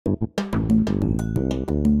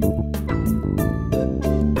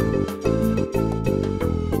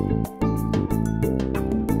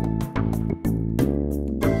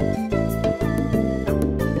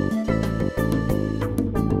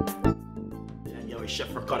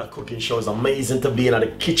Chef Ricardo cooking show. Is amazing to be in the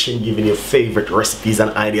kitchen giving you favorite recipes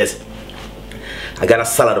and ideas. I got a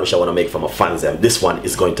salad which I want to make for my fans. This one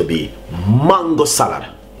is going to be mango salad.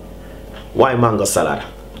 Why mango salad?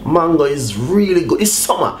 Mango is really good. It's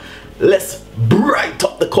summer. Let's bright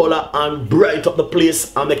up the color and bright up the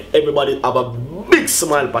place and make everybody have a big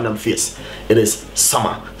smile on them face. It is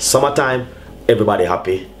summer. Summertime, everybody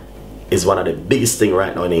happy is one of the biggest thing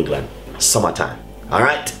right now in England. Summertime.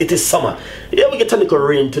 Alright, it is summer. Yeah, we get a little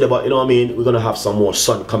rain today, but you know what I mean, we're gonna have some more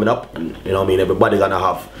sun coming up, and you know what I mean,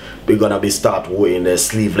 we're gonna be start wearing the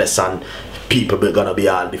sleeveless, and people are gonna be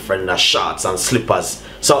all different shorts and slippers.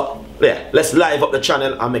 So yeah, let's live up the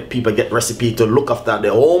channel and make people get recipe to look after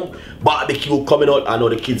their home. Barbecue coming out. I know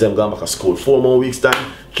the kids them going back to school 4 more weeks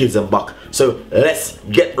time, kids them back. So let's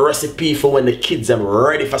get recipe for when the kids them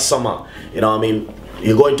ready for summer. You know what I mean,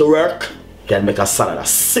 you're going to work, can make a salad, a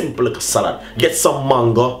simple little salad. Get some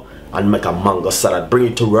mango and make a mango salad. Bring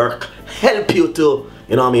it to work. Help you to,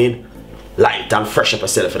 you know what I mean, light and fresh up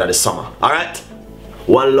yourself in the summer. Alright?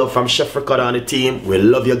 One love from Chef Ricardo and the team. We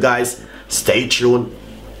love you guys. Stay tuned.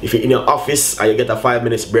 If you're in your office and you get a 5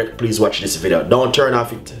 minutes break, please watch this video. Don't turn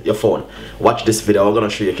off your phone. Watch this video. I'm gonna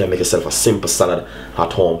show you can make yourself a simple salad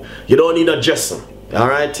at home. You don't need a dressing.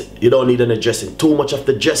 Alright? You don't need any dressing. Too much of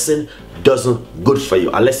the dressing doesn't good for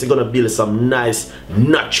you, unless you're gonna build some nice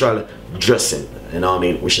natural dressing, you know what I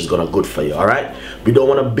mean, which is gonna good for you. Alright, we don't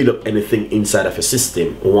want to build up anything inside of your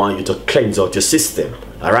system. We want you to cleanse out your system.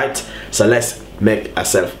 Alright, so let's make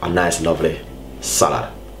ourselves a nice lovely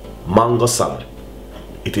salad. Mango salad.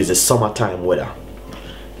 It is a summertime weather.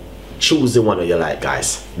 Choose the one that you like,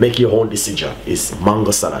 guys. Make your own decision. It's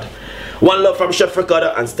mango salad. One love from Chef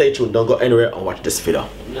Ricardo, and stay tuned. Don't go anywhere and watch this video.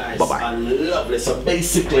 Nice. Bye bye. And lovely. So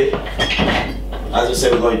basically, as we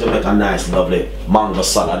say, we're going to make a nice lovely mango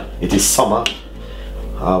salad. It is summer.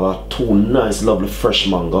 I have 2 nice lovely fresh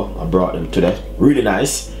mango. I brought them today. Really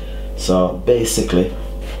nice. So basically,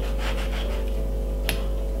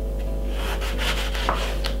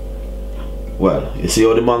 well, you see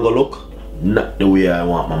how the mango look? Not the way I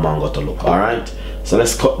want my mango to look. Alright, so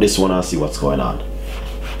let's cut this one and see what's going on.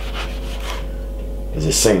 It's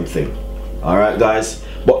the same thing. Alright guys,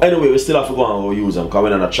 but anyway, we still have to go and go use them because we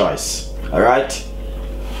don't have a choice. Alright,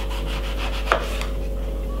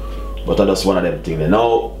 but that's one of them things.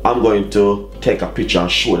 Now I'm going to take a picture and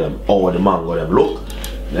show them how the mango them look.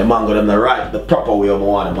 The mango them the proper way I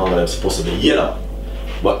want the mango them supposed to be yellow.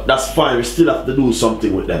 But that's fine, we still have to do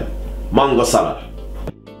something with them. Mango salad.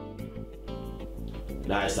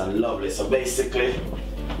 Nice and lovely. So basically,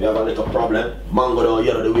 we have a little problem. Mango don't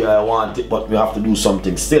yellow the way I want it, but we have to do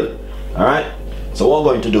something still. Alright? So what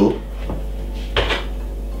we're going to do,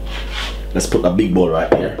 let's put a big bowl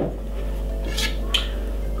right here.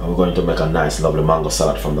 And we're going to make a nice lovely mango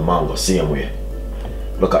salad from the mango, same way.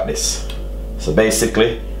 Look at this. So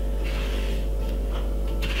basically,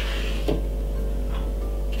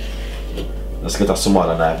 let's get a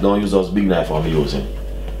smaller knife. Don't use those big knives I'm using.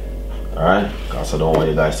 Alright? Because I don't want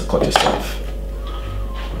you guys to cut yourself.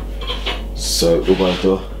 So we're going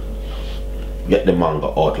to get the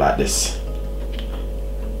mango out like this.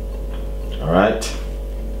 Alright?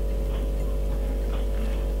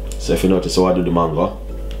 So if you notice how I do the mango,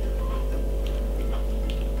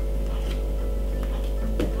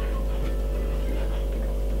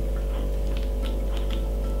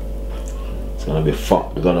 it's gonna be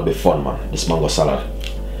fun. It's gonna be fun, man. This mango salad.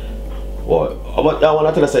 Well, but I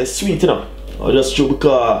wanna tell us it's sweet, you know. Or just true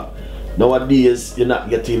because nowadays you're not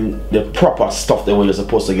getting the proper stuff that when you're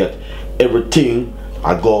supposed to get. Everything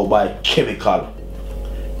I go by chemical.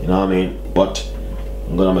 You know what I mean? But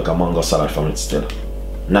I'm gonna make a mango salad from it still.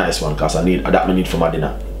 Nice one, cause I need for my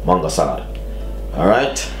dinner. Mango salad.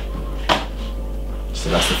 Alright. So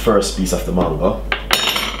that's the first piece of the mango.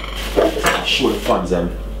 I'll show the fans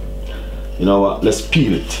them. You know what? Let's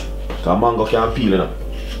peel it. Cause mango can't peel, you know.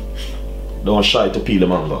 Don't shy to peel the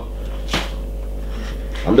mango.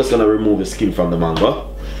 I'm just gonna remove the skin from the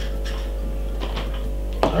mango.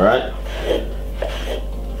 Alright.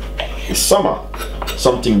 It's summer.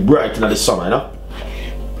 Something bright in the summer, you know.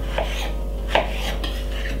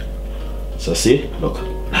 So see, look,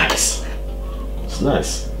 nice. It's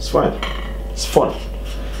nice. It's fine. It's fun.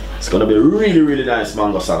 It's gonna be really nice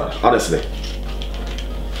mango salad, honestly.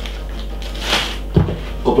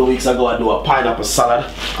 A couple of weeks ago I do a pineapple salad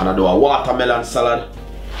and I do a watermelon salad.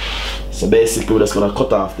 So basically we're just gonna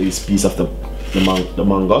cut off this piece of the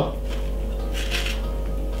mango.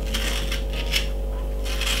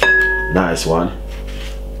 Nice one.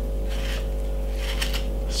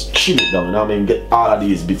 Just trim it down, you know what I mean? Get all of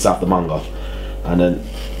these bits off the mango and then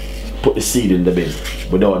put the seed in the bin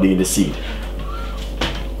without doing the seed.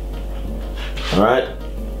 Alright,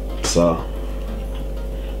 so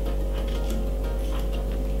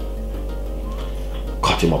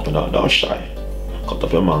cut him up and don't shy. Cut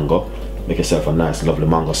up your mango, make yourself a nice lovely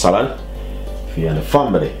mango salad for you and the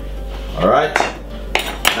family. Alright,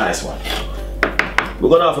 nice one. We're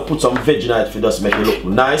gonna have to put some veg in it for just make it look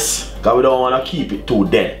nice, because we don't want to keep it too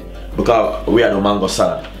dead because we are the mango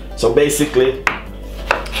salad. So basically,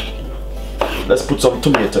 let's put some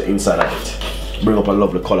tomato inside of it, bring up a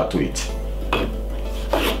lovely color to it.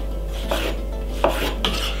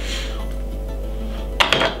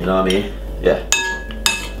 You know what I mean? Yeah.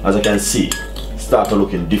 As you can see, start to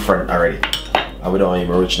looking different already, and we don't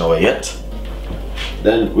even reach nowhere yet.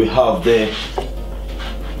 Then we have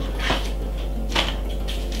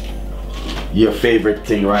your favorite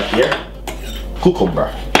thing right here,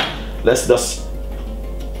 cucumber. Let's just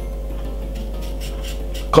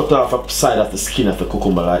cut off a side of the skin of the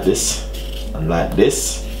cucumber like this and like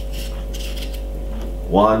this.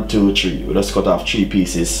 1, 2, 3. We just cut off 3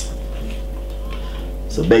 pieces.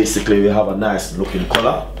 So basically we have a nice looking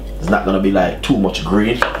color. It's not gonna be like too much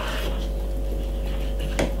green.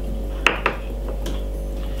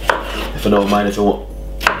 If you don't mind, if you want,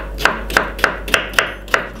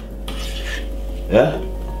 yeah,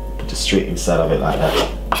 put it straight inside of it like that.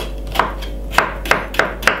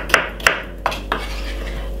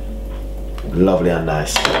 Lovely and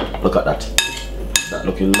nice. Look at that. That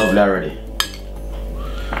looking lovely already.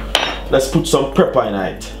 Let's put some pepper in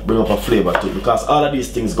it, bring up a flavor to it, because all of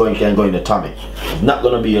these things can go in the tummy. It's not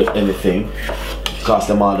gonna be anything because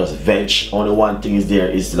them all just veg. Only one thing is there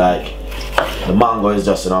is like the mango is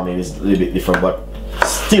just, you know what I mean, it's a little bit different, but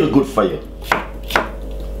still good for you.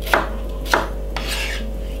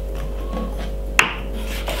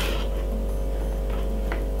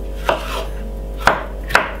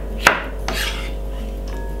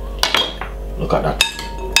 Look at that.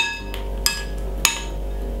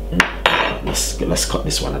 Let's cut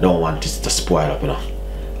this one. I don't want it to spoil up, you know.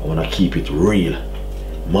 I want to keep it real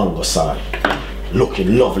mango salad,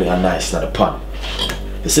 looking lovely and nice in the pan.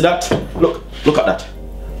 You see that? Look at that.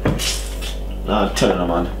 Now I'm telling you,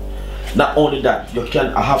 man. Not only that,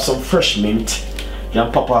 I have some fresh mint. You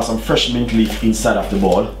can pop out some fresh mint leaf inside of the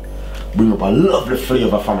bowl, bring up a lovely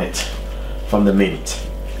flavor from it, from the mint.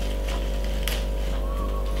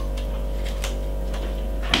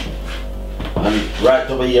 And right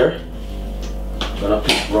over here, I'm gonna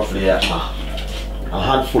put roughly a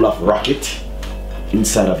handful of rocket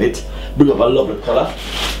inside of it, bring up a lovely color,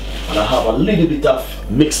 and I have a little bit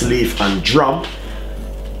of mixed leaf and drum.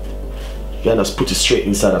 You can just put it straight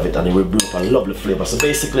inside of it and it will bring up a lovely flavor. So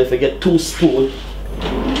basically, if you get 2 spoons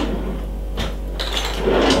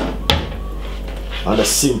and a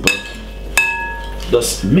simple,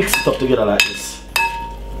 just mix it up together like this.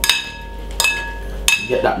 You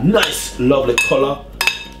get that nice lovely color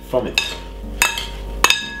from it.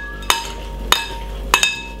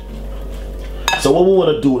 So what we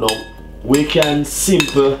want to do now, we can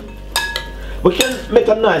make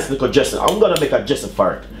a nice little dressing. I'm gonna make a dressing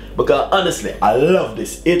for it because honestly I love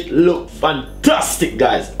this. It looks fantastic,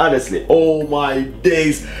 guys. Honestly, oh my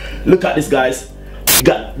days, look at this, guys.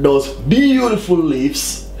 Got those beautiful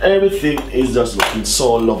leaves. Everything is just looking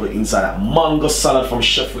so lovely inside. That mango salad from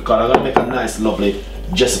Chef Ricardo. I'm gonna make a nice lovely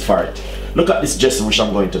dressing for it. Look at this dressing which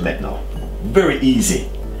I'm going to make now. Very easy.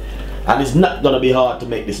 And it's not gonna be hard to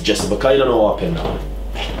make this dressing because you don't know what happened now.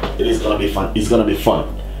 It is gonna be fun. It's gonna be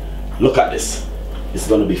fun. Look at this. It's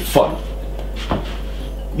gonna be fun.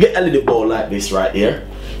 Get a little bowl like this right here.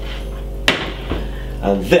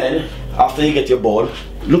 And then after you get your bowl,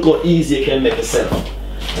 look how easy you can make yourself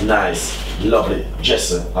a nice, lovely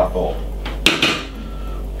dressing at home.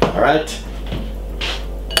 Alright?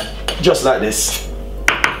 Just like this.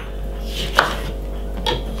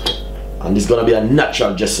 And it's gonna be a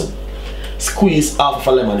natural dressing. Squeeze half of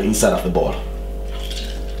a lemon inside of the bowl.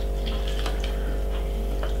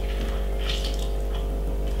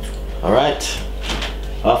 Alright,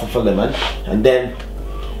 half of a lemon, and then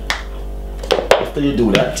after you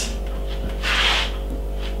do that,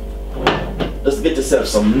 just get yourself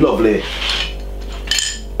some lovely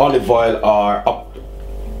olive oil or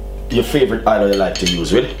your favorite oil you like to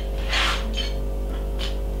use with.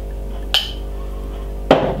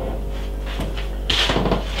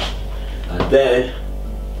 And then,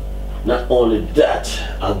 not only that,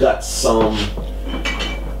 I got some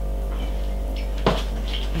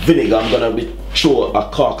vinegar. I'm gonna throw a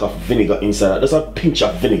cork of vinegar inside. Just a pinch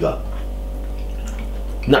of vinegar,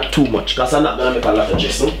 not too much, because I'm not gonna make a lot of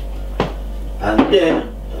dressing. And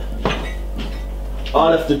then all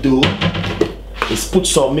I have to do is put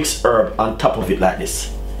some mixed herb on top of it like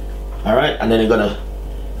this. Alright, and then you're gonna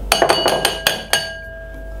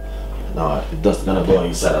No, it doesn't gonna go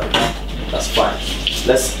inside of it. That's fine.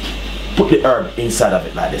 Let's put the herb inside of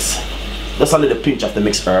it like this. Just a little pinch of the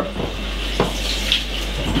mixed herb.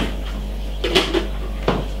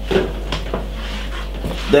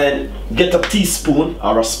 Then get a teaspoon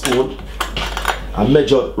or a spoon and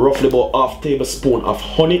measure roughly about half tablespoon of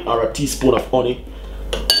honey or a teaspoon of honey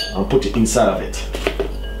and put it inside of it.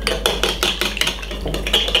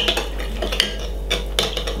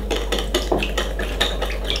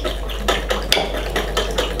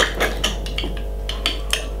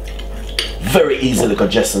 Very easily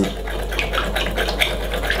digesting.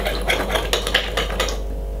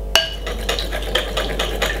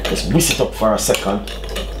 Just whisk it up for a second.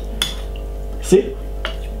 See?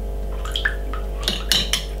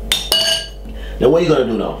 Then what are you gonna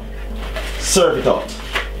do now? Serve it out.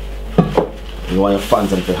 You want your fans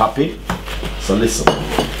to be happy? So listen.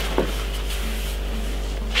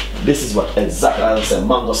 This is what exactly as I said,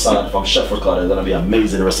 mango salad from Chef Ricardo is gonna be an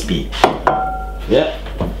amazing recipe. Yeah?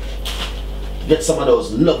 Get some of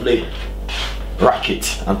those lovely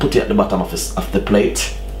racket and put it at the bottom of the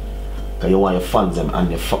plate. Cause you want your fans and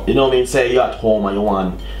you know what I mean? Say you're at home and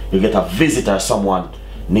you get a visitor, someone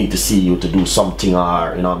need to see you to do something,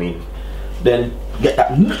 or you know what I mean? Then get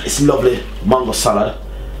that nice lovely mango salad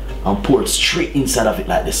and pour it straight inside of it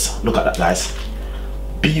like this. Look at that, guys.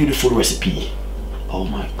 Beautiful recipe. Oh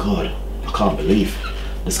my god, I can't believe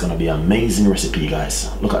this is gonna be an amazing recipe, guys.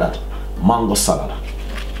 Look at that mango salad.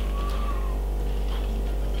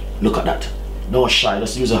 Look at that. No shy,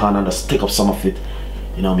 just use your hand and just take up some of it.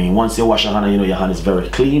 You know what I mean? Once you wash your hand and you know your hand is very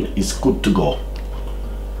clean, it's good to go.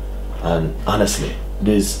 And honestly,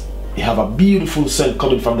 you have a beautiful scent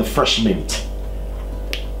coming from the fresh mint.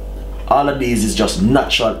 All of these is just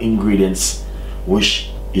natural ingredients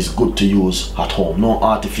which is good to use at home. No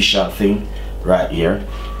artificial thing right here.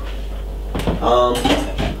 Pop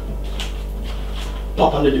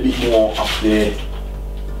a little bit more of the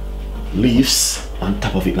leaves on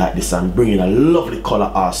top of it like this and bring in a lovely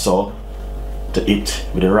color also to it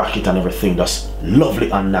with the racket and everything. Just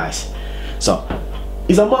lovely and nice. So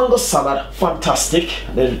it's a mango salad, fantastic.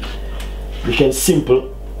 Then you can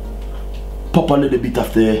simple pop a little bit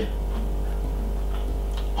of the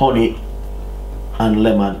honey and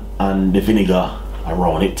lemon and the vinegar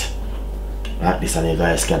around it like this, and you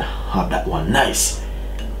guys can have that one nice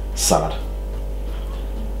salad.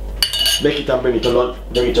 Make it and bring it to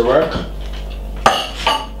work.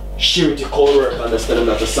 Share it to co-work and just tell them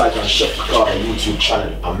that the site on Chef Ricardo YouTube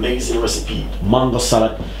channel. Amazing recipe. Mango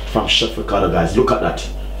salad from Chef Ricardo, guys. Look at that.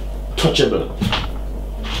 Touchable.